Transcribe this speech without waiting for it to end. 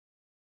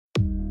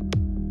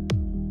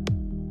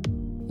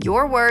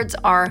Your words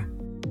are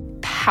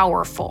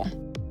powerful,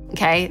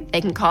 okay? They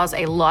can cause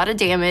a lot of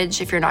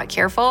damage if you're not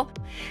careful,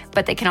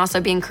 but they can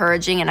also be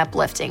encouraging and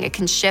uplifting. It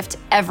can shift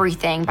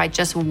everything by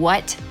just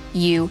what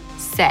you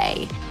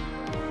say.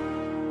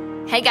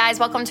 Hey guys,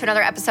 welcome to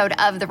another episode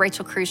of the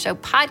Rachel Cruze Show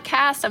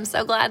podcast. I'm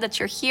so glad that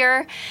you're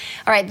here.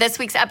 All right, this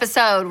week's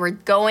episode, we're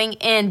going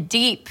in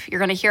deep. You're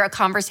going to hear a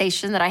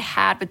conversation that I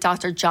had with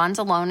Dr. John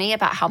Delony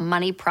about how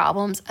money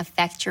problems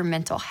affect your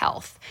mental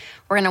health.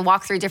 We're going to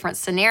walk through different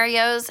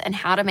scenarios and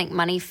how to make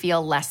money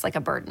feel less like a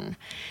burden.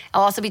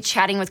 I'll also be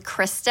chatting with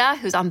Krista,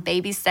 who's on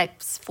baby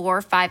steps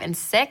 4, 5, and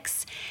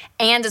 6,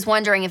 and is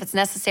wondering if it's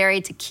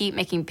necessary to keep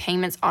making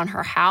payments on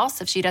her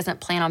house if she doesn't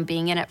plan on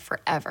being in it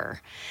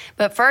forever.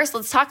 But first,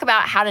 let's talk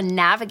about how to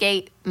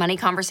navigate money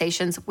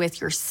conversations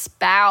with your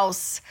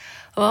spouse.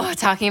 Oh,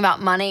 talking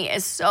about money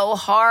is so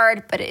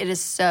hard, but it is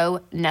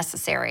so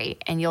necessary,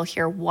 and you'll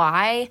hear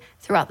why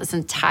throughout this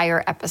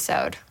entire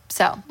episode.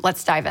 So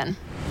let's dive in.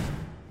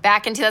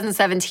 Back in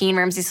 2017,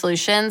 Ramsey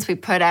Solutions, we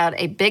put out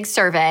a big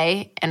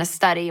survey and a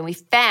study, and we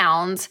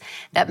found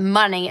that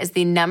money is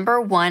the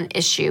number one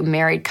issue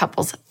married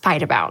couples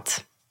fight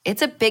about.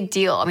 It's a big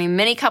deal. I mean,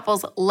 many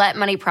couples let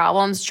money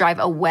problems drive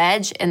a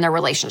wedge in their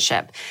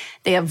relationship.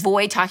 They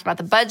avoid talking about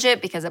the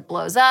budget because it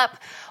blows up.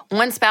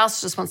 One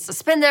spouse just wants to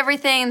spend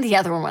everything. The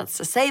other one wants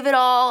to save it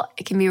all.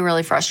 It can be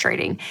really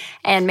frustrating.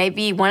 And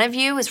maybe one of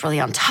you is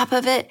really on top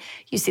of it.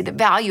 You see the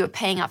value of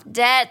paying off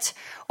debt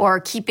or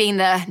keeping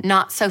the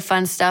not so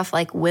fun stuff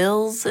like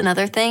wills and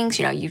other things.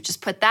 You know, you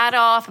just put that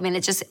off. I mean,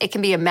 it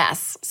can be a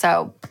mess.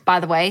 So by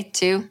the way,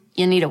 too,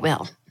 you need a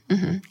will.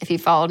 If you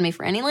followed me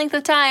for any length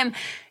of time,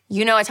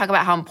 you know I talk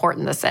about how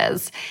important this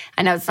is.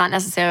 I know it's not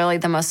necessarily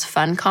the most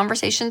fun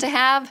conversation to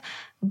have,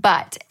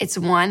 but it's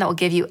one that will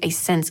give you a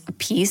sense of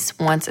peace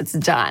once it's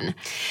done.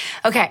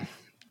 Okay,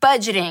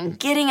 budgeting,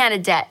 getting out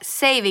of debt,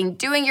 saving,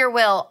 doing your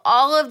will,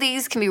 all of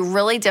these can be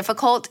really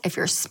difficult if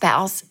your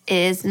spouse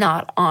is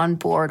not on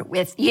board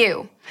with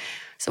you.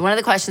 So one of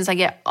the questions I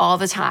get all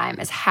the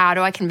time is, how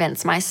do I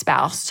convince my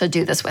spouse to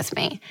do this with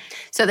me?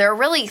 So there are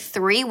really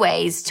 3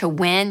 ways to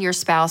win your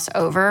spouse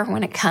over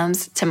when it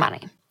comes to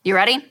money. You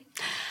ready?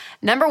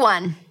 Number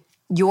 1,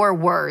 your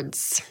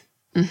words.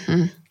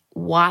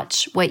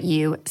 Watch what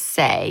you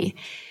say.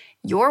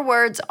 Your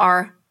words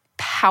are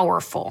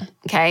powerful,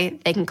 okay?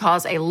 They can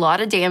cause a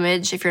lot of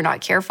damage if you're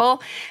not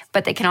careful,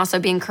 but they can also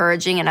be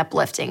encouraging and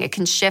uplifting. It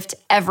can shift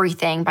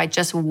everything by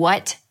just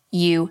what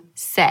you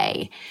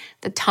say.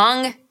 The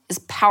tongue is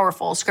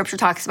powerful. Scripture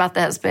talks about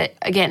this, but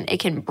again,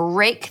 it can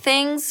break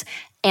things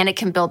and it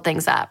can build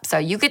things up. So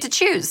you get to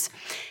choose.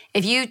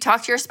 If you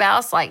talk to your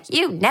spouse like,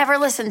 you never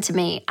listen to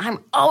me,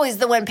 I'm always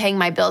the one paying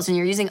my bills, and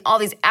you're using all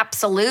these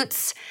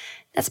absolutes,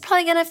 that's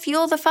probably going to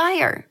fuel the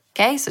fire,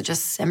 okay? So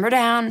just simmer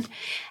down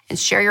and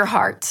share your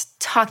heart.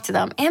 Talk to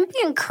them and be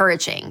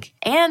encouraging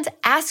and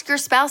ask your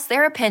spouse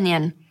their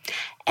opinion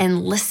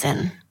and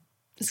listen.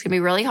 It's going to be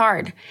really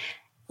hard.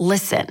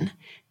 Listen.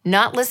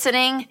 Not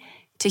listening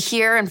to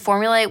hear and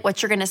formulate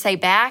what you're going to say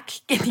back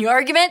in the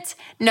argument.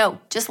 No,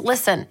 just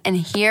listen and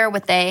hear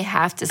what they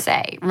have to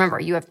say. Remember,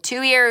 you have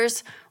 2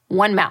 ears,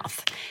 1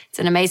 mouth. It's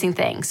an amazing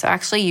thing. So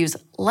actually use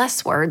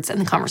less words in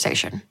the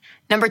conversation.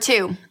 Number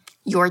 2,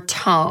 your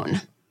tone.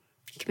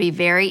 It can be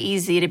very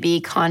easy to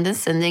be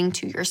condescending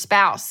to your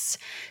spouse.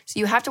 So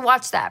you have to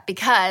watch that,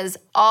 because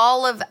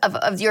all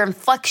of your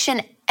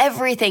inflection,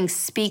 everything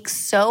speaks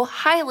so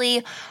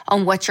highly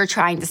on what you're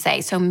trying to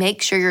say. So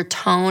make sure your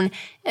tone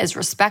is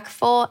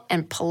respectful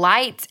and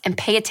polite, and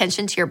pay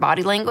attention to your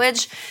body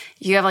language.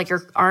 You have like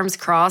your arms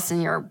crossed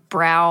and your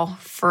brow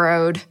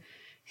furrowed,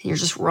 and you're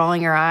just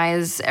rolling your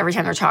eyes every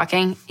time they're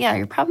talking, yeah,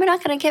 you're probably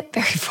not going to get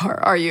very far,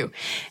 are you?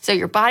 So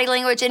your body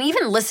language, and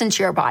even listen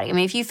to your body. I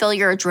mean, if you feel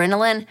your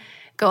adrenaline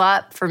go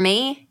up, for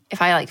me,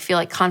 if I feel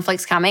like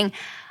conflict's coming,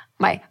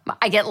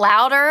 I get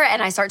louder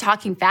and I start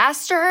talking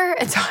faster.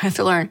 And so I have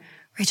to learn,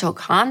 Rachel,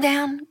 calm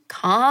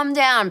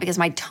down, because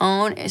my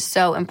tone is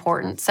so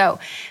important. So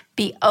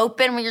be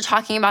open when you're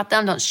talking about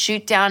them. Don't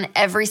shoot down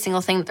every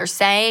single thing that they're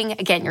saying.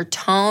 Again, your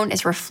tone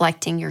is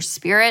reflecting your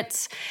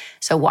spirits.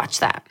 So watch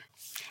that.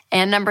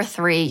 And number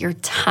 3, your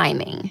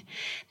timing.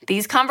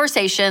 These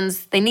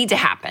conversations, they need to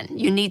happen.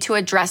 You need to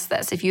address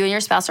this. If you and your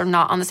spouse are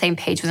not on the same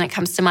page when it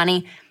comes to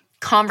money,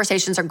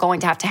 conversations are going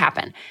to have to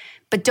happen.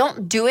 But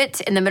don't do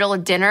it in the middle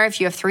of dinner if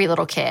you have 3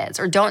 little kids,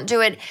 or don't do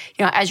it,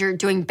 as you're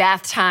doing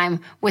bath time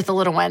with the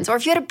little ones, or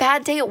if you had a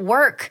bad day at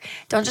work.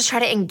 Don't just try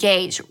to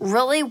engage.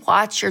 Really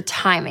watch your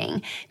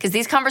timing, because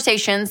these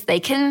conversations,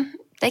 they can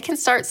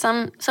start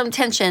some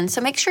tension.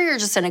 So make sure you're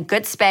just in a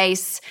good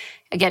space.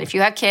 Again, if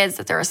you have kids,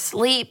 that they're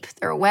asleep,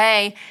 they're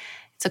away,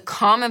 it's a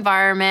calm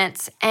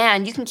environment,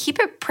 and you can keep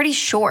it pretty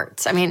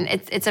short. I mean,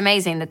 it's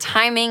amazing. The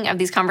timing of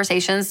these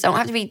conversations don't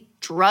have to be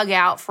drug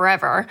out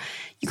forever.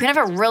 You can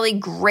have a really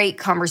great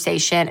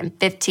conversation in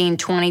 15,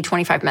 20,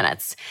 25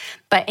 minutes.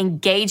 But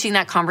engaging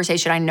that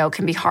conversation, I know,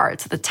 can be hard.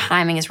 So the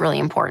timing is really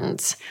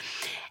important.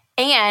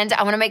 And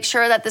I want to make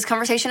sure that this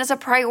conversation is a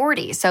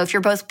priority. So if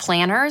you're both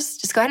planners,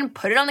 just go ahead and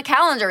put it on the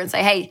calendar and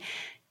say, hey,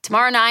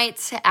 tomorrow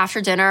night after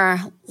dinner,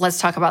 let's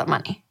talk about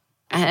money.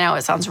 I know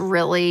it sounds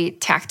really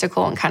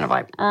tactical and kind of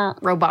like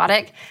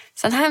robotic.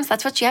 Sometimes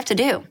that's what you have to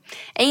do.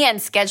 And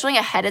scheduling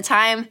ahead of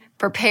time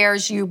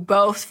prepares you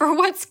both for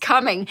what's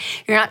coming.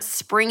 You're not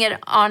springing it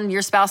on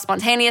your spouse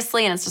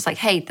spontaneously and it's just like,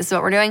 hey, this is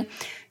what we're doing.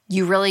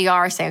 You really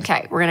are saying,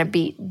 okay, we're going to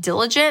be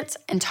diligent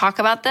and talk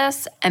about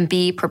this and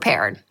be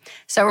prepared.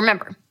 So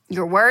remember,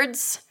 your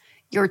words,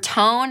 your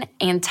tone,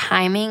 and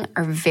timing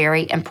are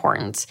very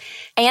important.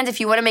 And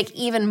if you want to make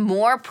even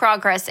more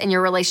progress in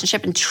your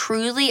relationship and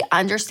truly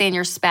understand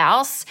your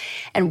spouse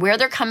and where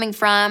they're coming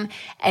from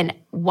and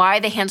why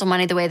they handle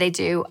money the way they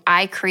do,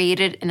 I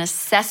created an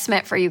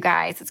assessment for you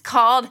guys. It's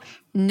called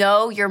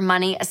Know Your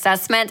Money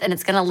Assessment, and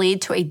it's going to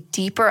lead to a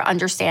deeper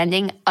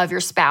understanding of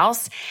your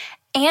spouse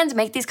and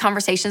make these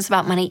conversations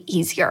about money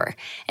easier.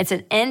 It's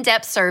an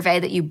in-depth survey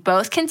that you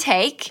both can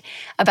take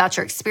about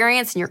your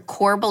experience and your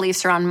core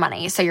beliefs around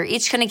money. So you're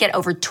each going to get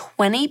over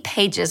 20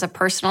 pages of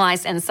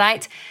personalized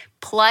insight,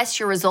 plus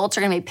your results are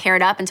going to be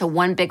paired up into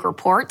one big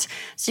report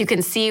so you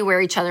can see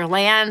where each other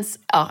lands.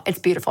 Oh, it's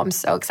beautiful. I'm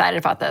so excited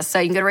about this. So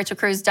you can go to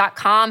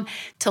rachelcruze.com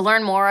to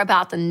learn more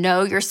about the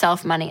Know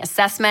Yourself Money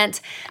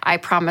Assessment. I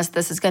promise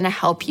this is going to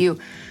help you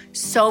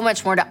so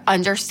much more to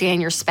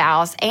understand your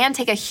spouse and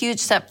take a huge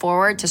step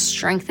forward to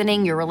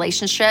strengthening your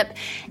relationship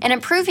and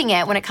improving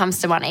it when it comes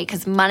to money,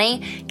 because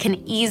money can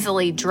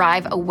easily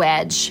drive a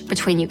wedge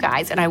between you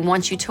guys. And I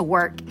want you to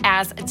work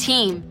as a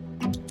team.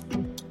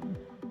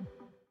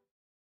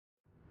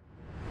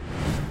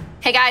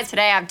 Hey guys,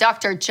 today I have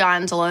Dr.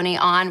 John Delony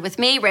on with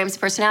me, Ramsey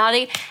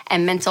Personality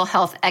and mental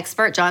health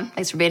expert. John,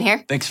 thanks for being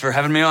here. Thanks for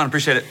having me on.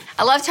 Appreciate it.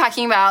 I love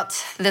talking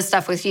about this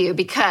stuff with you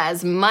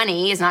because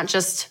money is not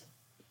just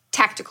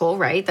tactical,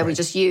 right, that we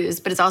just use,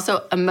 but it's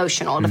also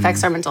emotional. It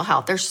affects our mental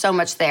health. There's so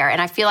much there. And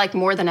I feel like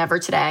more than ever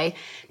today,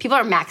 people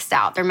are maxed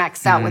out. They're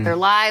maxed out with their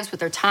lives,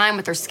 with their time,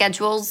 with their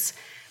schedules,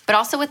 but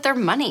also with their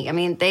money. I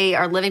mean, they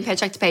are living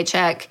paycheck to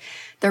paycheck.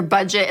 Their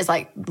budget is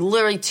like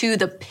literally to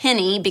the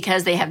penny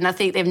because they have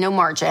nothing, they have no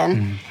margin.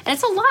 And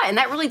it's a lot. And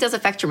that really does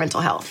affect your mental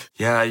health.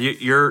 Yeah,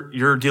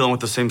 you're dealing with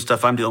the same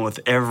stuff I'm dealing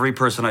with. Every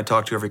person I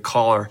talk to, every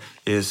caller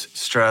is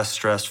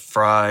stressed,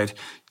 fried,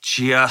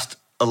 just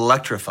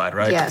electrified,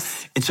 right?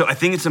 Yes. And so I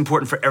think it's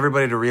important for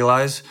everybody to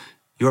realize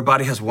your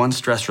body has one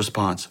stress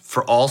response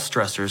for all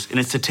stressors, and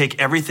it's to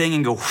take everything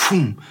and go,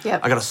 whoom,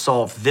 I got to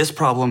solve this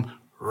problem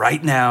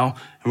right now,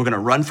 and we're going to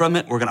run from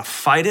it, we're going to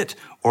fight it,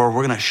 or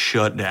we're going to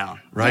shut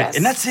down, right? Yes.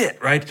 And that's it,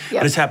 right?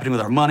 But it's happening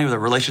with our money, with our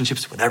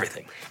relationships, with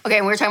everything. Okay,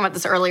 and we were talking about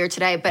this earlier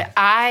today, but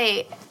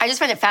I just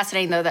find it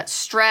fascinating, though, that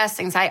stress,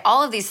 anxiety,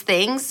 all of these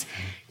things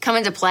come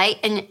into play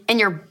and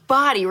your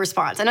body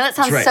responds. I know that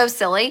sounds so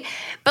silly,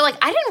 but like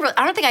I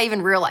don't think I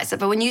even realized it.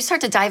 But when you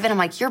start to dive in, I'm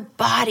like, your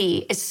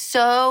body is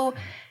so,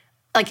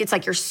 like it's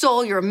like your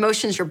soul, your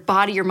emotions, your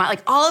body, your mind,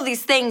 like all of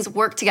these things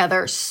work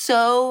together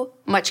so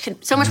much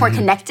more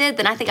connected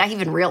than I think I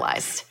even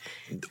realized.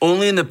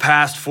 Only in the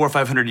past 400 or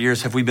 500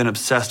 years have we been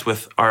obsessed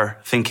with our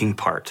thinking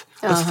part.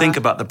 Let's think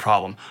about the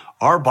problem.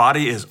 Our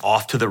body is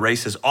off to the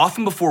races,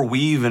 often before we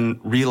even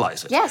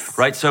realize it. Yes.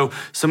 Right? So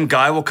some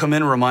guy will come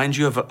in and remind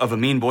you of a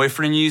mean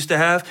boyfriend you used to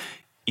have.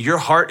 Your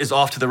heart is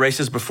off to the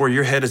races before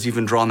your head has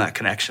even drawn that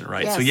connection,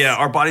 right? Yes. So yeah,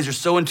 our bodies are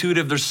so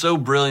intuitive, they're so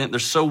brilliant, they're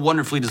so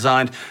wonderfully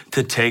designed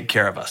to take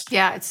care of us.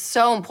 Yeah, it's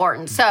so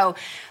important. So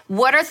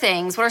what are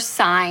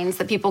signs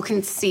that people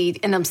can see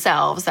in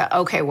themselves that,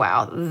 okay,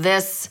 wow,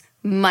 this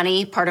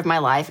money part of my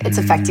life, it's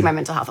affecting my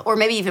mental health, or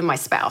maybe even my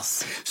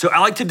spouse? So I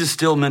like to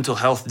distill mental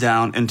health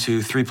down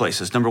into 3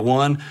 places. Number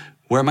 1,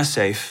 where am I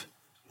safe?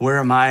 Where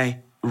am I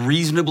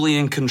reasonably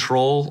in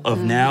control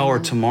of now or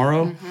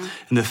tomorrow?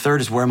 And the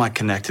third is, where am I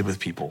connected with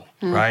people,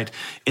 right?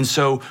 And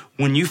so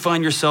when you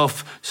find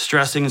yourself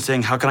stressing and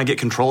saying, how can I get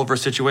control over a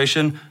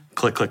situation?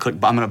 Click, click, click,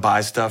 I'm gonna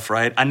buy stuff,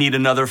 right? I need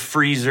another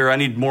freezer, I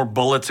need more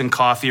bullets and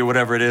coffee or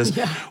whatever it is.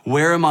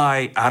 Where am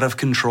I out of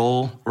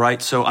control,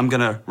 right? So I'm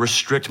gonna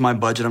restrict my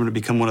budget. I'm gonna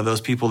become one of those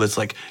people that's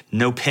like,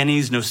 no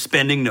pennies, no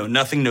spending, no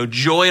nothing, no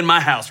joy in my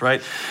house,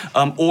 right?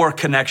 Or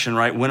connection,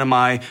 right? When am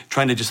I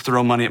trying to just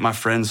throw money at my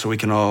friends so we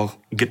can all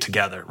get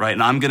together, right?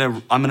 And I'm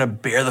gonna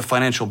bear the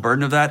financial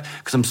burden of that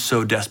because I'm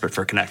so desperate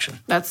for connection.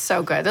 That's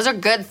so good. Those are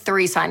good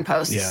 3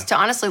 signposts to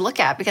honestly look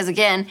at, because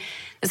again,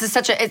 this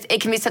is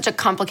it can be such a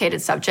complicated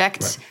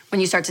subject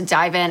when you start to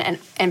dive in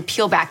and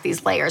peel back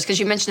these layers. Because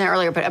you mentioned it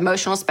earlier, but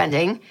emotional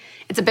spending,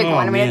 it's a big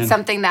one. I mean, it's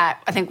something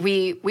that I think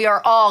we are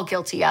all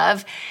guilty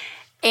of.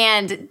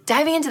 And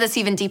diving into this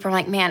even deeper, I'm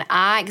like, man,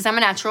 because I'm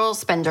a natural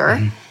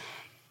spender,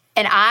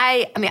 and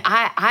I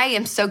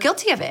am so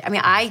guilty of it. I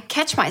mean, I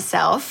catch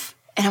myself.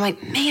 And I'm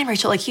like, man,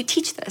 Rachel, like you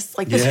teach this.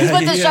 Like this is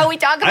what the show we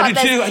talk about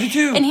this. I do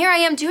too. And here I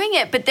am doing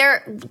it. But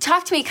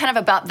talk to me kind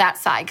of about that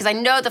side, because I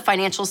know the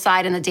financial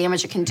side and the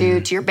damage it can do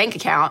to your bank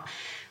account.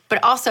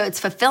 But also it's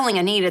fulfilling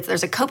a need.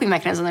 There's a coping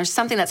mechanism. There's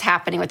something that's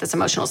happening with this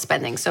emotional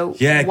spending. So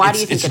why do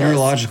you think it's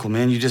neurological,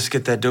 man. You just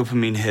get that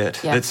dopamine hit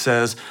that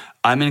says,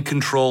 I'm in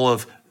control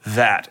of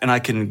that and I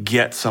can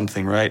get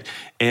something, right?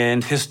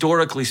 And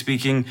historically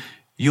speaking,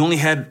 you only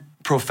had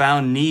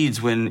profound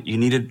needs when you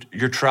needed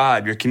your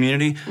tribe, your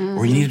community,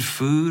 or you needed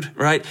food,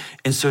 right?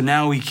 And so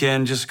now we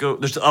can just go,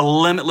 there's a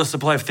limitless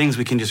supply of things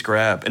we can just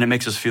grab, and it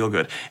makes us feel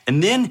good.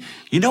 And then,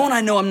 when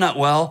I know I'm not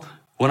well?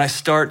 When I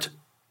start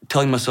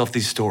telling myself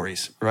these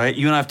stories, right?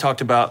 You and I have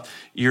talked about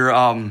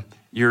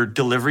your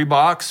delivery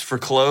box for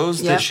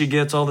clothes that she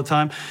gets all the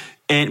time.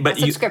 But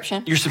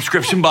subscription. Your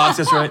subscription box,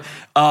 that's right.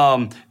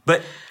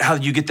 But how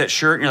you get that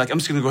shirt and you're like, I'm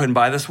just going to go ahead and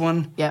buy this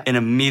one. Yep. And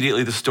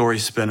immediately the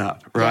stories spin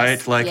up,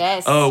 right?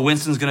 Yes. Oh,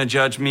 Winston's going to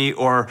judge me,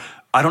 or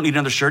I don't need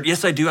another shirt.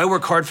 Yes, I do. I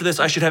work hard for this.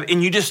 I should have.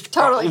 And you just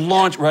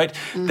launch, right?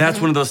 That's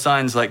one of those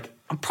signs like,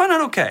 I'm probably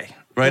not okay.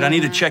 Right? I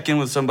need to check in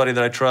with somebody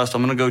that I trust.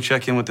 I'm going to go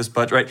check in with this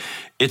budget, right?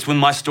 It's when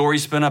my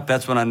stories spin up,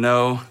 that's when I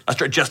know. I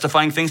start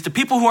justifying things to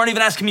people who aren't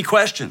even asking me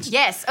questions.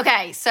 Yes.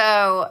 Okay.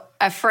 So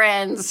a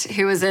friend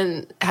who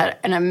had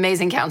an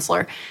amazing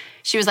counselor,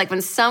 she was like,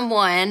 when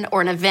someone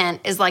or an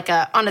event is like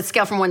on a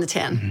scale from 1 to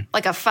 10,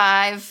 like a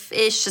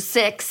 5-ish to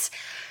 6,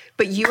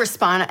 but you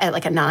respond at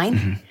like a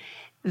 9,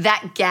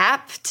 that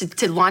gap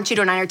to launch you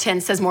to a 9 or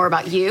 10 says more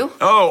about you.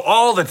 Oh,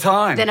 all the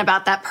time. Than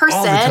about that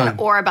person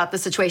or about the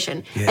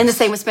situation. Yes. And the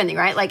same with spending,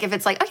 right? Like if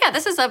it's like, oh yeah,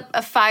 this is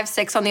a 5,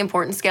 6 on the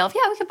important scale.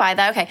 Yeah, we could buy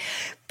that. Okay.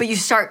 But you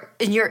start,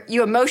 and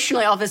you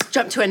emotionally all of this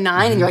jump to a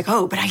 9 and you're like,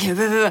 oh, but I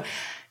can,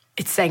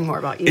 it's saying more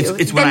about you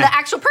it's than the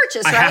actual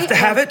purchase, right? I have to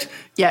have it.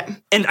 Yeah.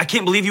 And I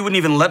can't believe you wouldn't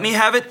even let me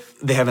have it.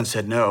 They haven't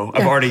said no.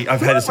 I've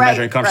had this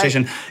imaginary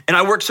conversation. Right. And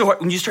I work so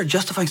hard. When you start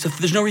justifying stuff,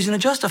 there's no reason to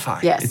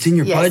justify. Yes. It's in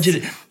your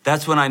budget.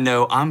 That's when I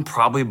know I'm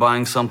probably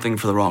buying something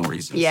for the wrong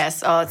reasons.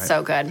 Yes. Oh, it's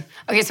so good.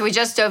 Okay, so we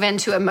just dove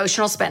into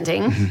emotional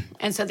spending.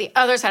 And so the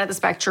other side of the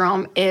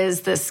spectrum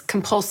is this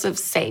compulsive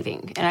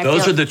saving. And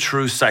those are the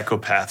true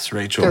psychopaths,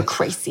 Rachel. They're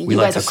crazy. You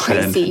guys are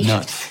crazy.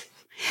 Nuts.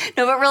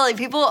 No, but really,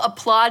 people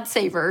applaud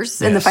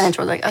savers in the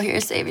financial world. Like, oh, you're a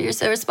saver. You're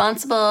so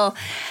responsible.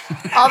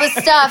 All this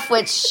stuff,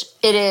 which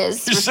it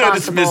is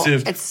responsible. So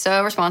dismissive. It's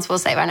so responsible to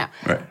save. I know.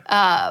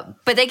 Right.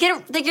 But they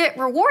get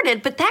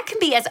rewarded. But that can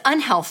be as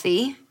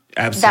unhealthy.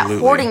 Absolutely.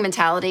 That hoarding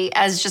mentality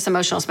as just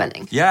emotional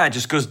spending. Yeah, it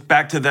just goes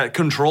back to that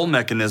control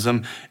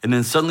mechanism. And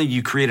then suddenly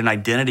you create an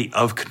identity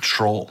of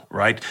control,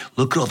 right?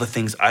 Look at all the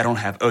things I don't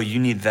have. Oh, you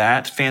need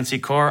that fancy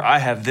car? I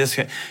have this.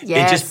 Yes.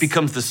 It just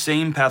becomes the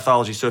same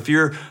pathology. So if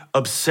you're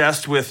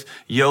obsessed with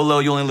YOLO,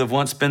 you only live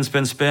once,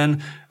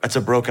 spend, that's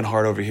a broken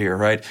heart over here,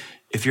 right?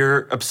 If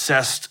you're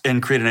obsessed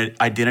and create an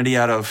identity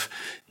out of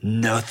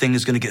nothing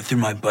is going to get through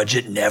my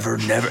budget, never.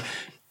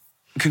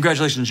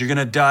 Congratulations, you're going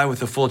to die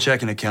with a full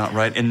checking account,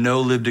 right? And no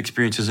lived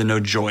experiences and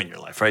no joy in your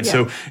life, right? Yeah.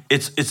 So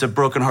it's a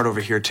broken heart over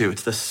here too.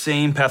 It's the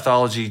same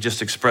pathology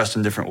just expressed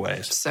in different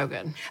ways. So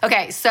good.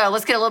 Okay, so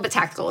let's get a little bit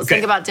tactical. Let's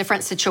think about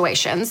different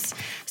situations.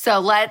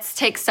 So let's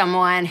take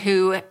someone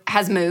who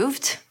has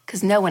moved,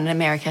 because no one in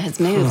America has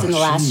moved in the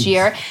last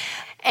year.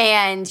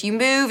 And you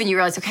move and you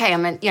realize, okay,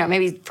 I'm in,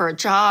 maybe for a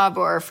job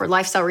or for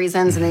lifestyle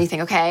reasons. And then you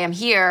think, okay, I'm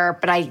here,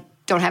 but I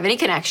don't have any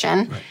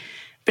connection. Right.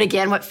 But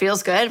again, what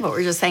feels good, what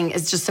we're just saying,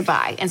 is just to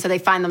buy. And so they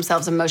find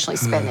themselves emotionally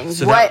spending.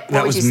 So what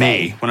that would you was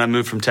say? Me when I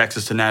moved from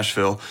Texas to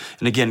Nashville.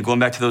 And again, going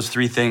back to those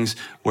 3 things,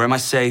 where am I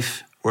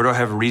safe? Where do I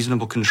have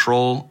reasonable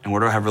control? And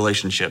where do I have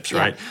relationships,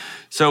 right?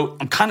 So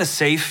I'm kind of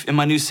safe in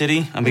my new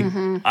city. I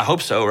mean, I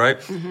hope so, right?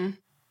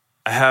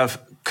 I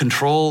have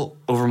control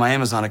over my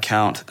Amazon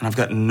account, and I've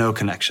got no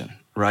connection,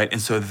 right?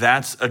 And so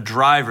that's a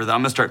driver that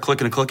I'm going to start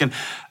clicking.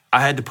 I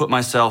had to put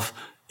myself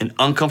in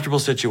uncomfortable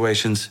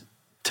situations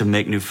to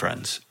make new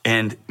friends.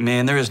 And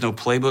man, there is no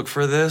playbook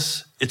for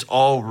this. It's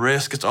all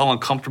risk. It's all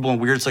uncomfortable and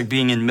weird. It's like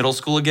being in middle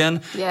school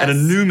again. At a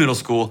new middle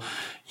school.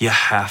 You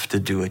have to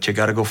do it. You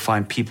got to go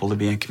find people to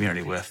be in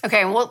community with.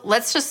 Okay, well,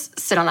 let's just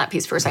sit on that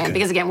piece for a second.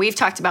 Because again, we've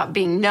talked about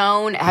being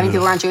known, having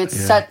people around you.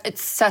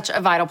 It's such a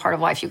vital part of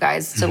life, you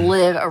guys. To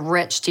live a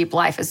rich, deep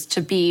life is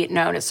to be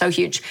known. It's so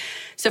huge.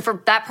 So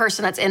for that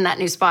person that's in that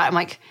new spot, I'm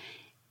like,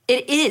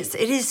 it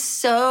is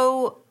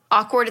so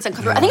awkward. It's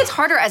uncomfortable. I think it's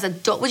harder as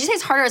adults. Would you say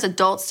it's harder as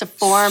adults to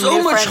form so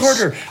new much friends?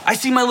 harder. I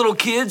see my little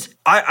kids.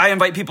 I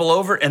invite people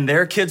over, and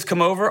their kids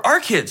come over. Our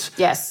kids.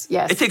 Yes.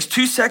 It takes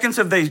 2 seconds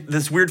of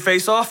this weird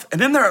face off,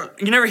 and then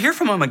you never hear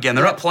from them again.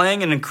 They're not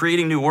playing and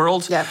creating new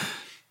worlds. Yep.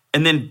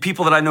 And then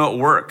people that I know at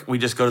work, we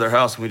just go to their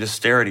house and we just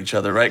stare at each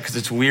other, right? Because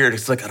it's weird.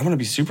 It's like, I don't want to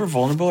be super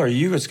vulnerable. Are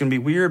you? It's going to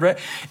be weird, right?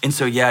 And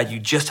so, you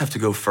just have to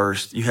go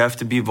first. You have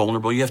to be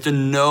vulnerable. You have to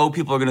know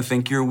people are going to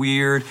think you're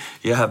weird.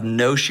 You have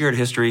no shared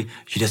history.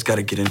 You just got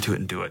to get into it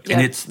and do it. Yep.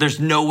 And there's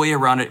no way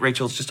around it,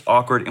 Rachel. It's just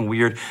awkward and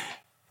weird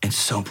and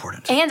so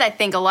important. And I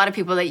think a lot of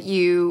people that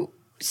you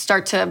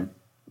start to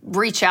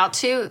reach out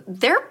to,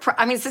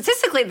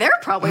 statistically, they're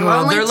probably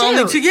lonely too. They're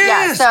lonely too,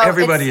 yes. So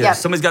everybody is. Yep.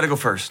 Somebody's got to go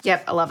first.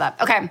 Yep, I love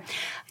that. Okay,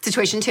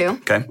 situation 2.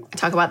 Okay. I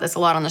talk about this a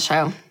lot on the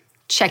show.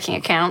 Checking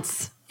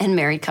accounts and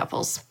married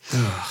couples.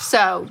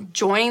 So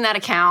joining that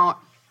account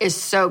is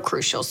so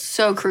crucial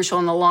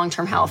in the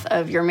long-term health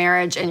of your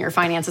marriage and your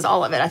finances,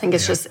 all of it. I think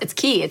it's it's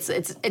key.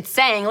 It's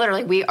saying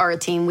literally, we are a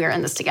team, we're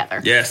in this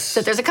together. Yes. So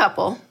if there's a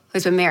couple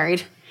who's been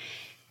married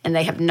and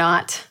they have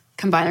not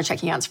combine their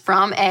checking accounts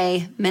from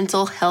a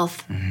mental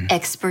health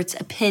expert's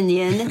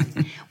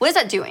opinion. What is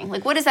that doing?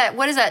 Like, what is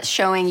that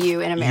showing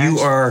you in a marriage? You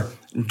are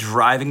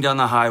driving down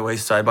the highway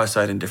side by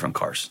side in different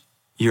cars.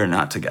 You're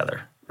not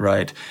together,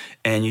 right?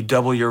 And you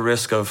double your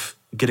risk of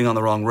getting on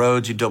the wrong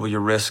roads. You double your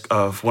risk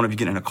of one of you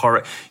getting in a car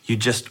wreck. You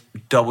just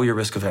double your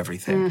risk of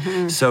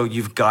everything. So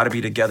you've got to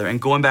be together.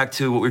 And going back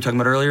to what we were talking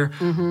about earlier,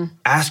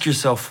 ask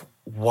yourself,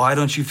 why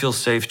don't you feel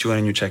safe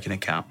joining your checking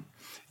account?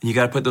 And you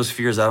got to put those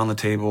fears out on the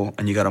table,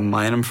 and you got to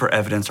mine them for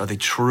evidence. Are they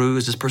true?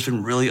 Is this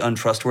person really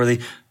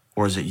untrustworthy?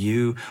 Or is it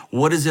you?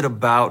 What is it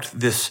about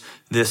this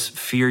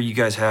fear you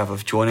guys have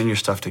of joining your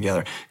stuff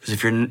together? Because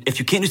if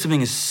you can't do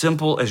something as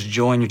simple as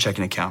join your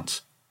checking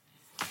accounts,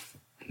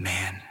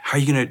 man,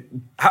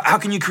 how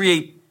can you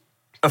create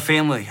a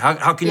family?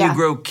 How can you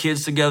grow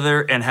kids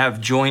together and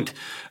have joint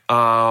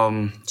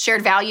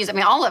shared values? I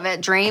mean, all of it,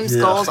 dreams,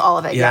 goals, all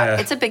of it. Yeah.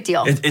 It's a big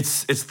deal.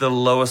 It's the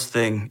lowest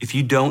thing. If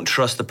you don't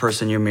trust the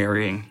person you're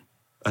marrying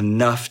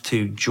enough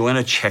to join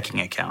a checking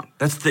account,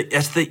 that's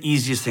the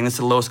easiest thing. That's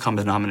the lowest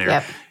common denominator.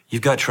 Yep.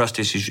 You've got trust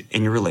issues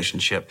in your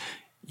relationship.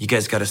 You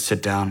guys got to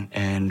sit down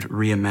and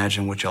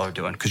reimagine what y'all are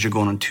doing, because you're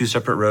going on two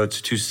separate roads,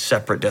 two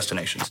separate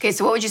destinations. Okay,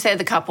 so what would you say to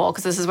the couple?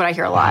 Because this is what I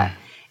hear a lot.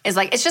 Is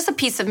like, it's just a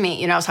piece of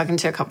me. You know, I was talking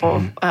to a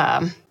couple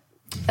that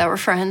were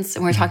friends,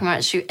 and we were talking about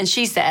it, and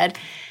she said,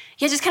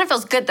 yeah, it just kind of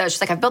feels good, though.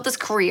 She's like, I've built this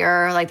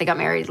career. Like, they got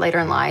married later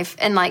in life.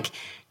 And, like,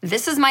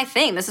 this is my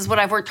thing. This is what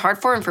I've worked hard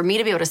for. And for me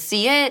to be able to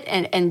see it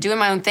and doing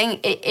my own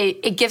thing,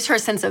 it gives her a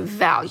sense of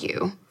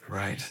value.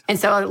 Right. And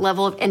so a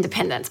level of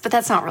independence. But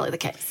that's not really the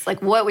case.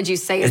 Like, what would you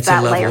say is it's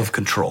that layer? It's a level layer of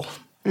control,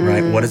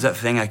 right? What is that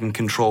thing I can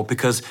control?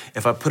 Because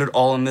if I put it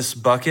all in this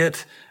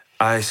bucket,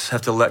 I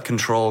have to let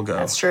control go.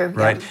 That's true.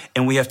 Right? Yeah.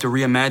 And we have to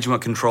reimagine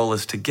what control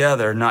is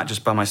together, not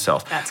just by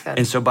myself. That's good.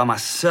 And so by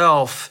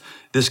myself,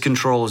 this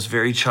control is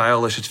very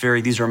childish. It's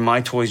these are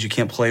my toys. You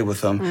can't play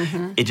with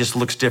them. It just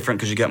looks different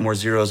because you got more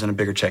zeros in a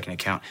bigger checking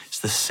account. It's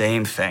the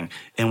same thing.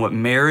 And what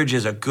marriage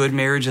is, a good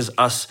marriage is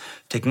us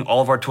taking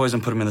all of our toys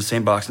and put them in the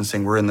same box and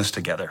saying, we're in this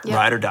together,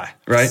 ride or die,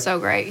 right? So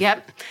great.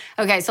 Yep.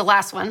 Okay, so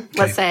last one.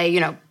 Let's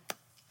say,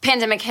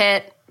 pandemic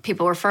hit,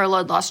 people were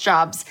furloughed, lost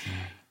jobs,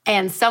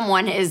 and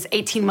someone is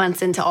 18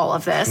 months into all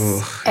of this,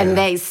 and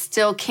they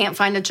still can't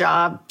find a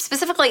job,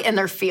 specifically in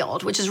their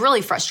field, which is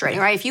really frustrating,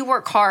 right? If you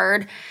work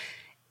hard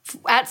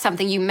at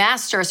something, you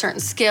master a certain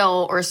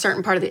skill or a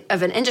certain part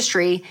of an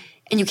industry,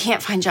 and you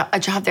can't find a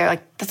job there,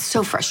 like, that's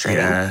so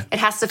frustrating. Yeah, it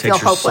has to feel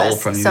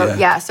hopeless. From you,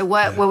 so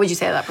what would you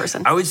say to that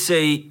person? I would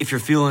say if you're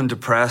feeling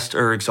depressed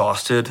or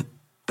exhausted,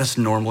 that's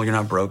normal. You're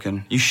not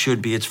broken. You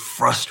should be. It's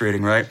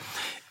frustrating, right?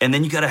 And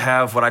then you got to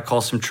have what I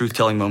call some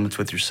truth-telling moments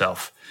with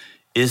yourself.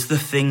 Is the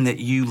thing that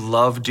you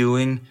love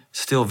doing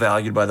still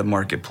valued by the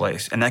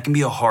marketplace? And that can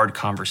be a hard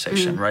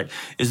conversation, right?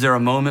 Is there a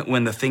moment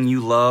when the thing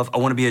you love, I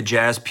want to be a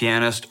jazz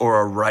pianist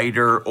or a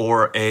writer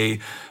or a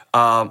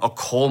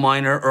coal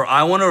miner, or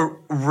I want to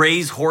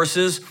raise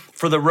horses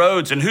for the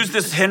roads. And who's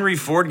this Henry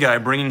Ford guy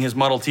bringing his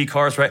Model T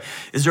cars, right?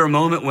 Is there a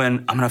moment when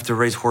I'm going to have to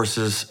raise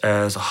horses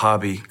as a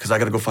hobby because I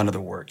got to go find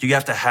other work? You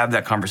have to have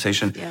that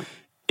conversation. Yeah.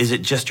 Is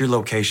it just your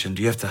location?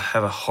 Do you have to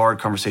have a hard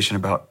conversation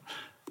about,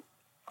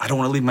 I don't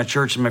want to leave my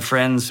church and my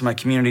friends and my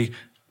community,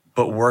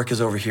 but work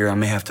is over here. I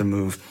may have to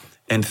move.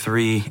 And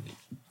 3,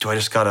 do I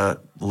just got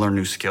to learn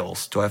new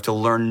skills? Do I have to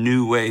learn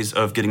new ways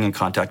of getting in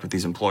contact with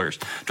these employers?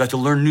 Do I have to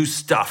learn new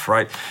stuff,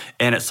 right?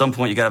 And at some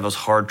point, you got to have those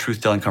hard,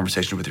 truth-telling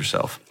conversations with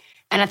yourself.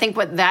 And I think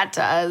what that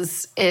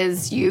does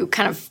is you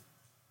kind of,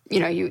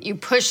 you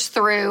push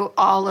through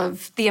all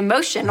of the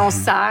emotional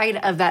side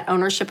of that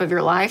ownership of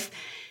your life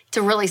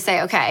to really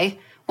say, okay,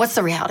 what's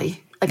the reality?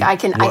 Like, I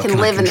can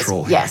live in this.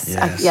 Yes.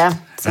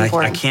 It's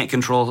important. I can't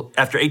control,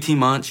 after 18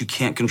 months, you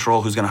can't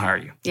control who's going to hire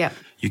you. Yeah.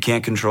 You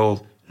can't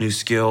control new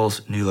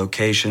skills, new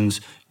locations,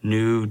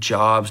 new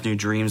jobs, new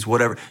dreams,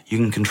 whatever. You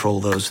can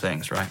control those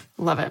things, right?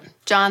 Love it.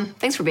 John,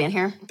 thanks for being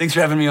here. Thanks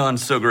for having me on.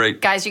 So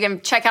great. Guys, you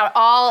can check out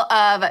all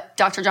of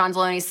Dr. John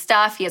Delony's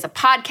stuff. He has a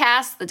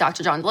podcast, The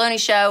Dr. John Delony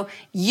Show,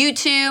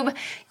 YouTube.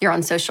 You're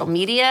on social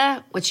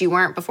media, which you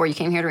weren't before you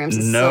came here to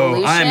Ramsey Solutions.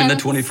 No, I'm in the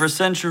 21st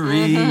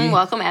century.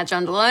 Welcome, at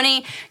John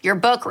Delony. Your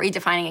book,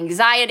 Redefining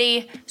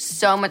Anxiety.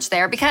 So much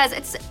there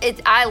because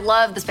I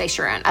love the space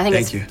you're in. I think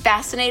it's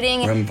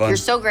fascinating. We're having fun. You're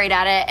so great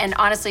at it. And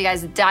honestly,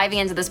 guys, diving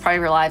into this part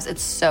of your lives,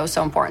 it's so,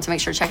 so important. So make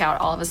sure to check out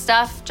all of his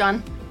stuff.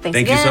 John, thanks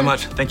again. Thank you so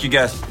much. Thank you,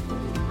 guys.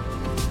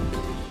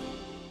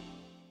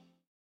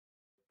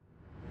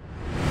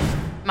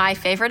 My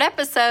favorite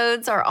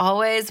episodes are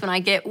always when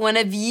I get one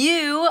of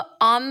you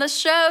on the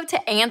show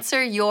to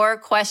answer your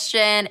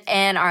question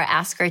in our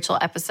Ask Rachel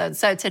episode.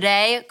 So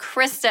today,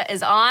 Krista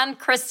is on.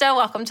 Krista,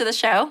 welcome to the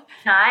show.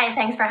 Hi,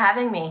 thanks for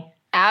having me.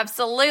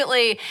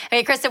 Absolutely.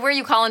 Hey, Krista, where are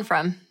you calling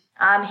from?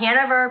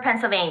 Hanover,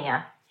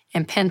 Pennsylvania.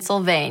 In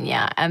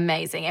Pennsylvania.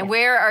 Amazing. And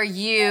where are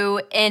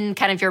you in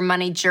kind of your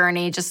money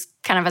journey, just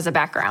kind of as a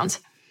background?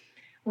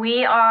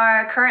 We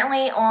are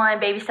currently on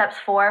baby steps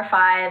 4,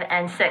 5,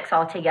 and 6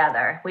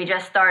 altogether. We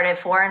just started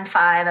 4 and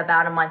 5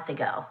 about a month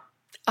ago.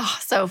 Oh,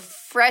 so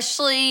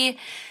freshly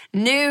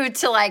new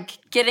to like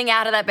getting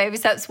out of that baby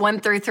steps 1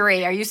 through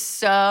 3. Are you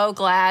so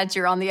glad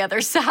you're on the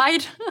other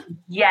side?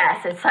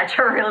 Yes, it's such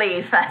a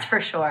relief, that's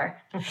for sure.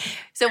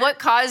 So what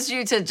caused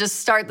you to just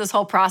start this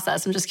whole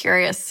process? I'm just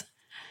curious.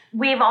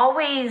 We've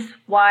always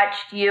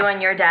watched you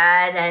and your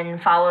dad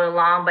and followed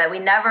along, but we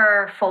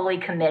never fully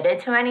committed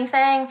to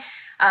anything.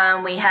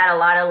 We had a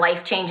lot of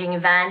life-changing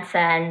events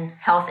and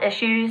health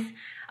issues.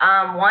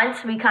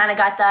 Once we kind of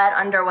got that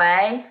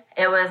underway,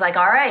 it was like,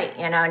 all right,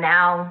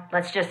 now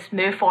let's just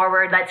move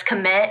forward, let's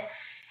commit.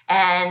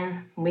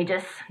 And we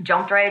just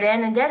jumped right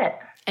in and did it.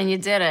 And you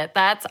did it.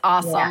 That's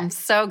awesome. Yeah.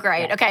 So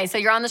great. Yeah. Okay, so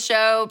you're on the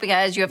show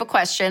because you have a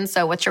question.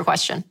 So what's your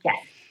question? Yes.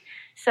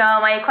 So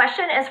my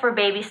question is for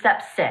baby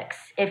step 6.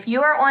 If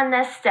you are on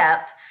this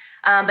step,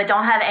 but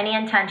don't have any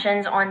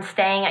intentions on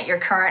staying at your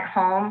current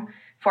home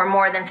for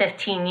more than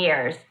 15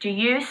 years, do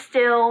you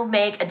still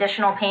make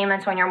additional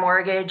payments on your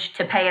mortgage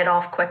to pay it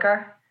off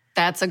quicker?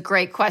 That's a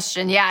great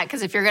question. Yeah,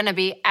 because if you're going to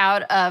be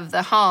out of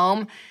the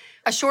home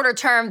a shorter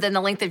term than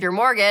the length of your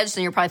mortgage,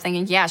 then you're probably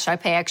thinking, yeah, should I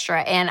pay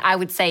extra? And I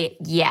would say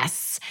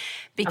yes,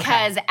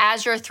 because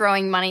as you're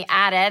throwing money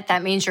at it,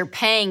 that means you're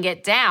paying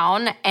it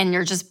down and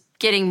you're just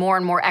getting more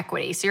and more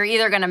equity. So you're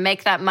either going to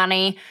make that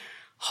money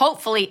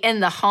hopefully in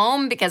the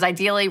home, because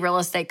ideally real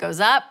estate goes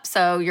up.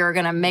 So you're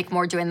going to make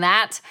more doing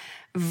that,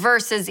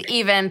 versus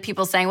even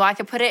people saying, well, I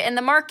could put it in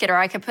the market or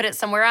I could put it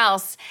somewhere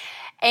else.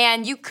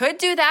 And you could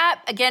do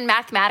that. Again,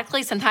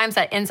 mathematically, sometimes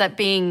that ends up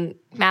being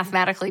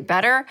mathematically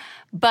better.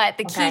 But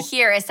the key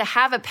here is to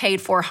have a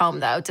paid-for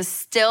home, though, to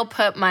still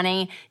put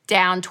money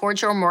down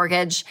towards your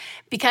mortgage,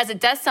 because it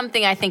does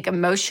something, I think,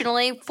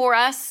 emotionally for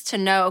us to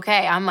know,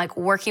 okay, I'm like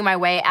working my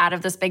way out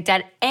of this big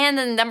debt. And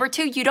then number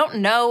 2, you don't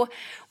know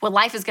what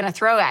life is going to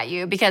throw at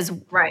you, because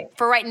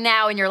for right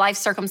now in your life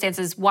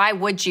circumstances, why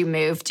would you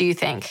move, do you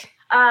think?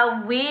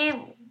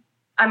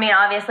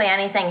 Obviously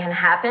anything can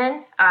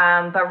happen.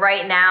 But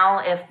right now,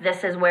 if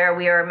this is where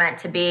we are meant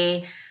to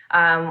be,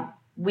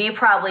 we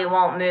probably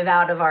won't move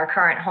out of our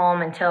current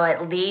home until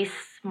at least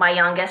my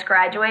youngest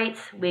graduates.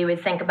 We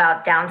would think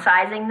about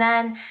downsizing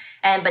then.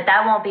 But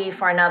that won't be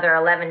for another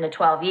 11 to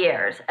 12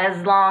 years,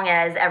 as long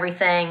as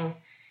everything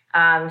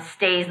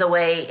stays the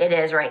way it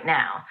is right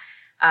now.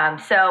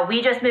 So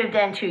we just moved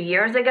in 2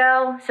 years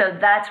ago. So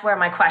that's where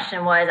my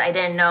question was. I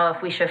didn't know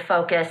if we should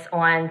focus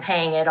on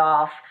paying it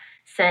off,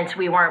 since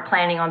we weren't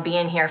planning on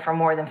being here for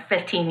more than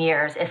 15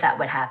 years, if that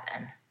would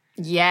happen.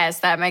 Yes,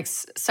 that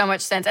makes so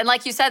much sense. And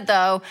like you said,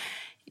 though,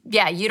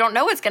 yeah, you don't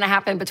know what's going to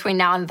happen between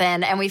now and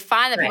then. And we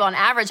find that people on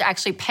average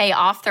actually pay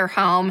off their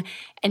home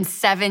in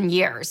 7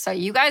 years. So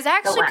you guys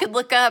actually could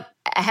look up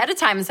ahead of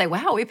time and say,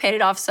 wow, we paid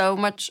it off so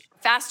much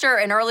faster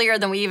and earlier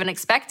than we even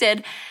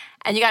expected.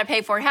 And you got to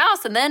pay for a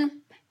house, and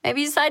then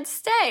maybe you decide to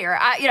stay, or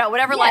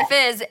whatever life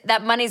is,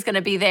 that money's going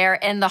to be there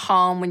in the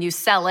home when you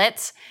sell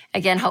it.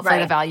 Again, hopefully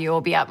the value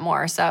will be up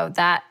more.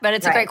 But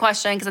it's a great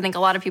question, because I think a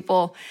lot of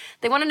people,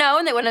 they want to know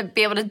and they want to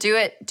be able to do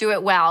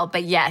it well.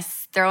 But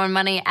yes, throwing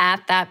money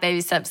at that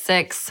baby step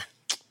 6,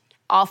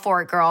 all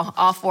for it, girl,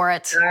 all for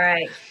it. All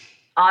right.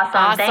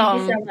 Awesome.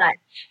 Thank you so much.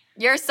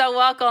 You're so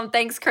welcome.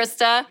 Thanks,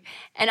 Krista.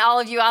 And all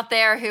of you out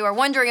there who are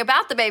wondering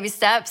about the baby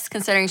steps,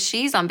 considering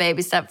she's on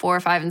baby step 4,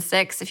 5, and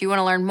 6. If you want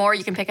to learn more,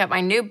 you can pick up my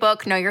new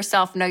book, Know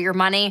Yourself, Know Your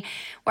Money,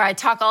 where I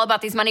talk all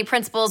about these money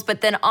principles, but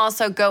then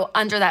also go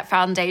under that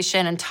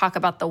foundation and talk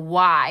about the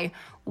why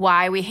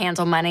we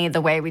handle money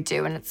the way we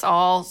do. And it's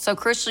all so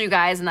crucial, you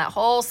guys, in that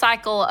whole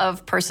cycle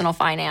of personal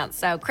finance.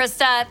 So,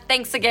 Krista,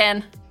 thanks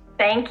again.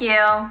 Thank you.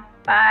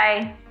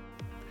 Bye.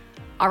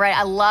 All right,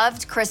 I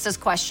loved Krista's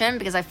question,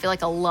 because I feel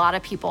like a lot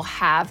of people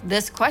have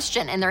this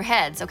question in their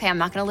heads. Okay, I'm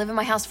not going to live in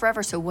my house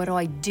forever, so what do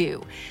I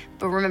do?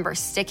 But remember,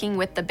 sticking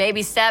with the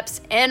baby steps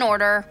in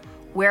order,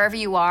 wherever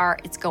you are,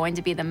 it's going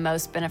to be the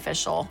most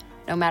beneficial.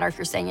 No matter if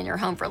you're staying in your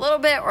home for a little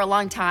bit or a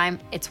long time,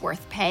 it's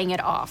worth paying it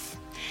off.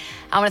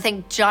 I want to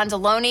thank John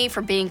Delony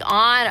for being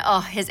on. Oh,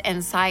 his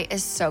insight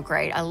is so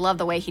great. I love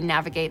the way he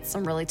navigates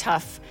some really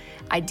tough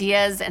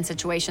ideas and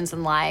situations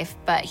in life,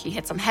 but he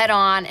hits them head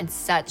on, and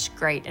such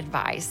great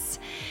advice.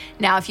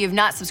 Now, if you have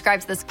not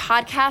subscribed to this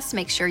podcast,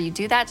 make sure you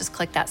do that. Just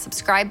click that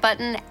subscribe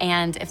button,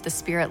 and if the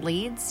Spirit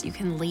leads, you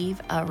can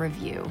leave a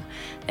review.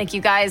 Thank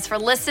you guys for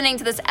listening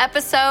to this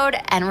episode,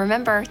 and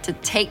remember to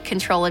take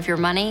control of your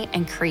money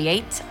and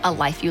create a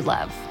life you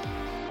love.